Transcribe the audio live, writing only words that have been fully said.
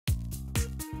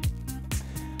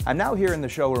I'm now here in the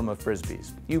showroom of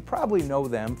Frisbees. You probably know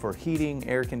them for heating,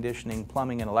 air conditioning,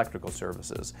 plumbing, and electrical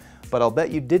services, but I'll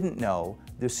bet you didn't know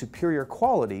the superior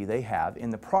quality they have in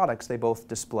the products they both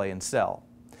display and sell.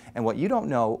 And what you don't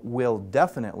know will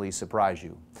definitely surprise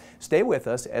you. Stay with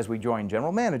us as we join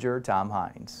General Manager Tom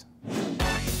Hines.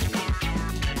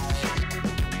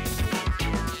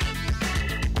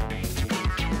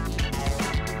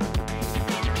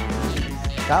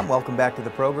 Tom, welcome back to the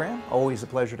program. Always a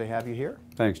pleasure to have you here.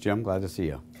 Thanks, Jim. Glad to see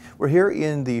you. We're here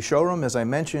in the showroom, as I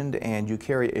mentioned, and you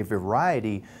carry a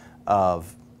variety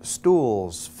of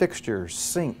stools, fixtures,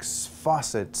 sinks,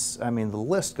 faucets. I mean, the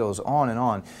list goes on and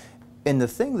on. And the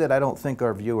thing that I don't think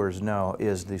our viewers know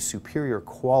is the superior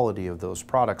quality of those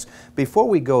products. Before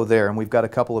we go there, and we've got a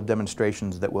couple of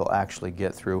demonstrations that we'll actually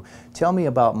get through, tell me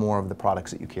about more of the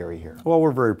products that you carry here. Well,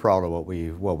 we're very proud of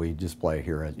what we display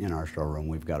here in our showroom.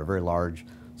 We've got a very large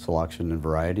selection and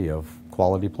variety of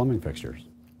quality plumbing fixtures.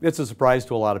 It's a surprise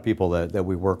to a lot of people that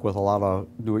we work with a lot of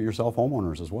do-it-yourself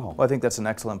homeowners as well. Well, I think that's an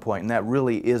excellent point, and that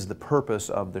really is the purpose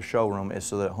of the showroom, is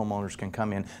so that homeowners can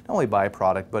come in, not only buy a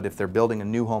product, but if they're building a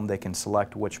new home, they can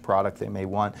select which product they may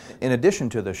want. In addition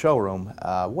to the showroom,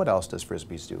 what else does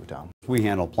Frisbees do, Tom? We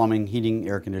handle plumbing, heating,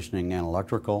 air conditioning, and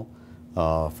electrical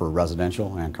for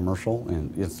residential and commercial,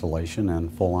 and installation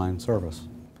and full-line service.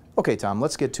 Okay, Tom,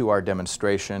 let's get to our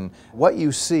demonstration. What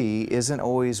you see isn't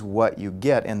always what you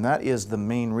get, and that is the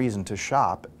main reason to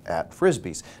shop at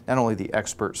Frisbees. Not only the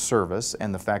expert service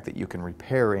and the fact that you can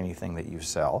repair anything that you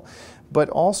sell, but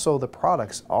also the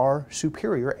products are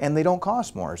superior and they don't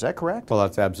cost more. Is that correct? Well,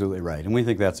 that's absolutely right, and we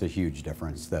think that's a huge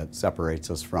difference that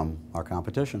separates us from our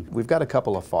competition. We've got a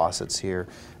couple of faucets here.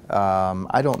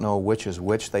 I don't know which is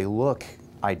which. They look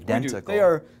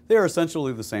identical. They are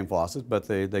essentially the same faucet, but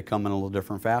they come in a little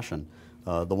different fashion.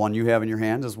 The one you have in your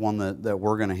hand is one that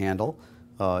we're going to handle.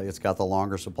 It's got the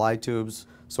longer supply tubes,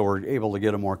 so we're able to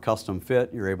get a more custom fit.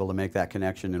 You're able to make that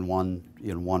connection in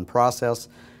one process,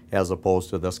 as opposed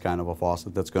to this kind of a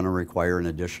faucet that's going to require an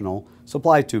additional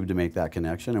supply tube to make that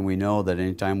connection. And we know that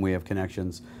anytime we have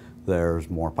connections, there's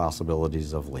more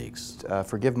possibilities of leaks.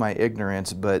 Forgive my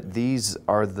ignorance, but these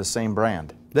are the same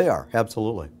brand. They are,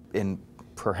 absolutely. In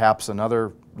perhaps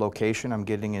another location, I'm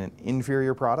getting an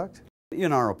inferior product?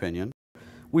 In our opinion.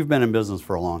 We've been in business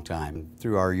for a long time.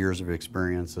 Through our years of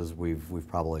experiences, we've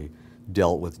probably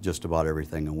dealt with just about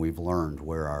everything, and we've learned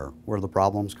where the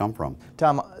problems come from.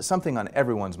 Tom, something on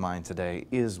everyone's mind today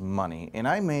is money, and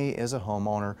I may, as a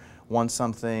homeowner, want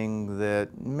something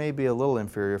that may be a little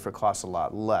inferior if it costs a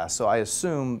lot less. So I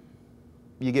assume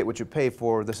you get what you pay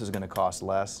for. This is going to cost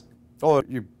less. Oh,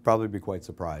 you'd probably be quite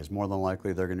surprised. More than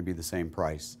likely, they're going to be the same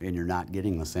price, and you're not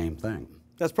getting the same thing.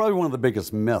 That's probably one of the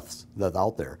biggest myths that's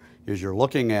out there, is you're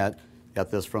looking at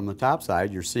this from the top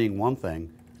side, you're seeing one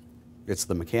thing. It's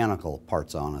the mechanical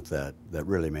parts on it that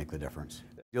really make the difference.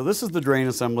 You know, this is the drain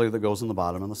assembly that goes in the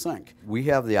bottom of the sink. We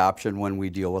have the option when we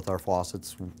deal with our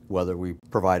faucets, whether we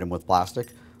provide them with plastic.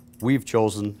 We've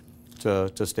chosen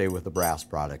to stay with the brass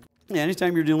product.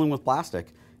 Anytime you're dealing with plastic,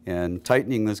 and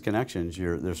tightening these connections,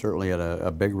 they're certainly at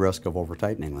a big risk of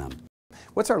over-tightening them.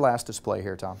 What's our last display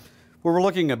here, Tom? Well, we're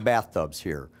looking at bathtubs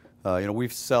here. We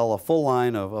sell a full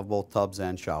line of both tubs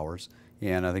and showers,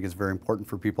 and I think it's very important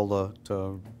for people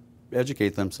to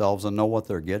educate themselves and know what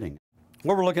they're getting.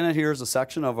 What we're looking at here is a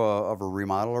section of a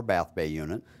remodel or bath bay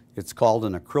unit. It's called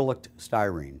an acrylic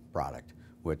styrene product,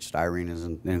 which styrene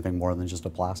isn't anything more than just a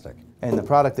plastic. And the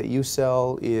product that you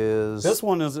sell is? This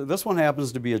one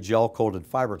happens to be a gel-coated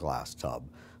fiberglass tub.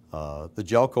 The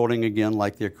gel coating, again,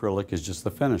 like the acrylic, is just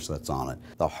the finish that's on it.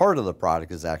 The heart of the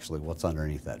product is actually what's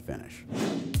underneath that finish.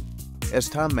 As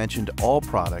Tom mentioned, all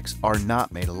products are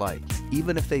not made alike,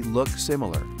 even if they look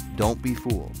similar. Don't be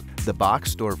fooled. The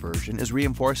box store version is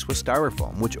reinforced with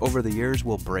styrofoam, which over the years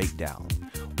will break down,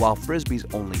 while Frisbees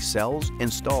only sells,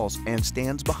 installs, and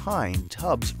stands behind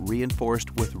tubs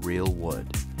reinforced with real wood.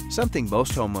 Something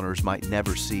most homeowners might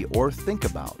never see or think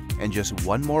about, and just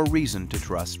one more reason to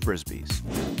trust Frisbees.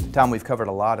 Tom, we've covered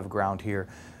a lot of ground here.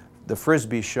 The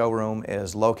Frisbees showroom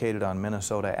is located on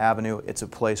Minnesota Avenue. It's a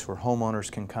place where homeowners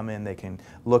can come in, they can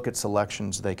look at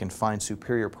selections, they can find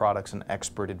superior products and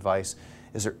expert advice.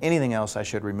 Is there anything else I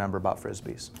should remember about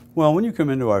Frisbees? Well, when you come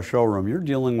into our showroom, you're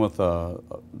dealing with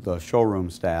the showroom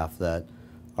staff that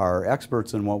are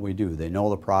experts in what we do. They know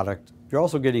the product. You're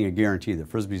also getting a guarantee that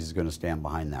Frisbees is going to stand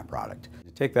behind that product.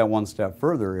 To take that one step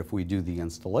further, if we do the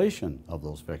installation of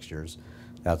those fixtures,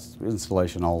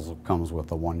 installation also comes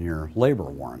with a 1-year labor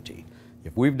warranty.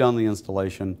 If we've done the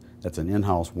installation, that's an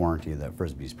in-house warranty that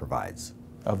Frisbees provides.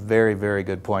 A very, very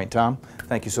good point. Tom,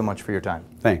 thank you so much for your time.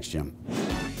 Thanks, Jim.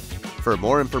 For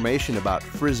more information about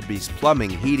Frisbees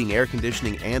plumbing, heating, air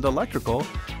conditioning, and electrical,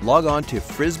 log on to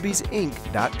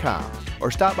frisbeesinc.com or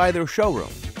stop by their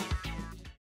showroom